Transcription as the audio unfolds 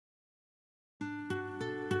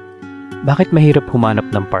Bakit mahirap humanap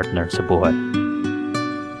ng partner sa buhay?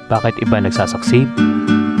 Bakit iba nagsasucceed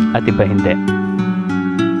at iba hindi?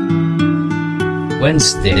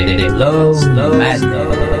 Wednesday Love Madness.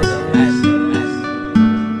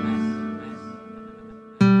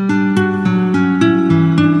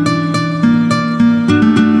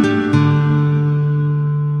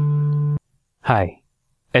 Hi,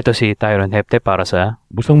 ito si Tyron Hepte para sa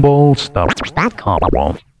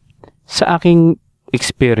busangballs.com. Sa aking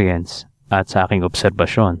experience at sa aking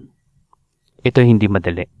obserbasyon, ito hindi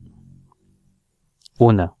madali.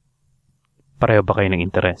 Una, pareho ba kayo ng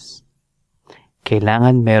interes?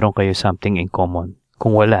 Kailangan meron kayo something in common.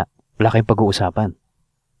 Kung wala kayong pag-uusapan.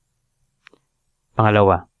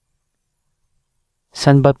 Pangalawa,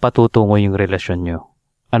 saan ba patutungo yung relasyon nyo?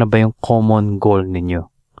 Ano ba yung common goal ninyo?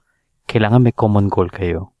 Kailangan may common goal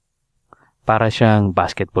kayo. Para siyang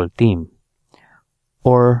basketball team.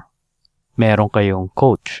 Or meron kayong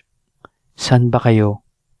coach. Saan ba kayo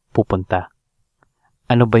pupunta?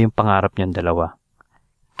 Ano ba yung pangarap niyong dalawa?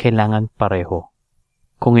 Kailangan pareho.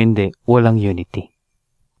 Kung hindi, walang unity.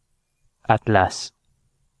 At last,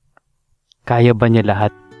 kaya ba niya lahat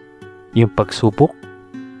yung pagsubok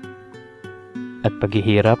at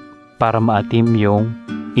paghihirap para maatim yung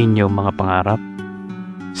inyong mga pangarap?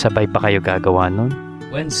 Sabay pa kayo gagawa nun?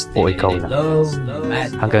 O ikaw lang?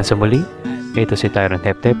 Hanggang sa muli, ito si Tyron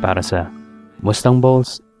Hepte para sa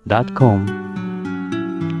mustangballs.com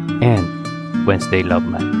and Wednesday Love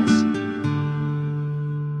Madness.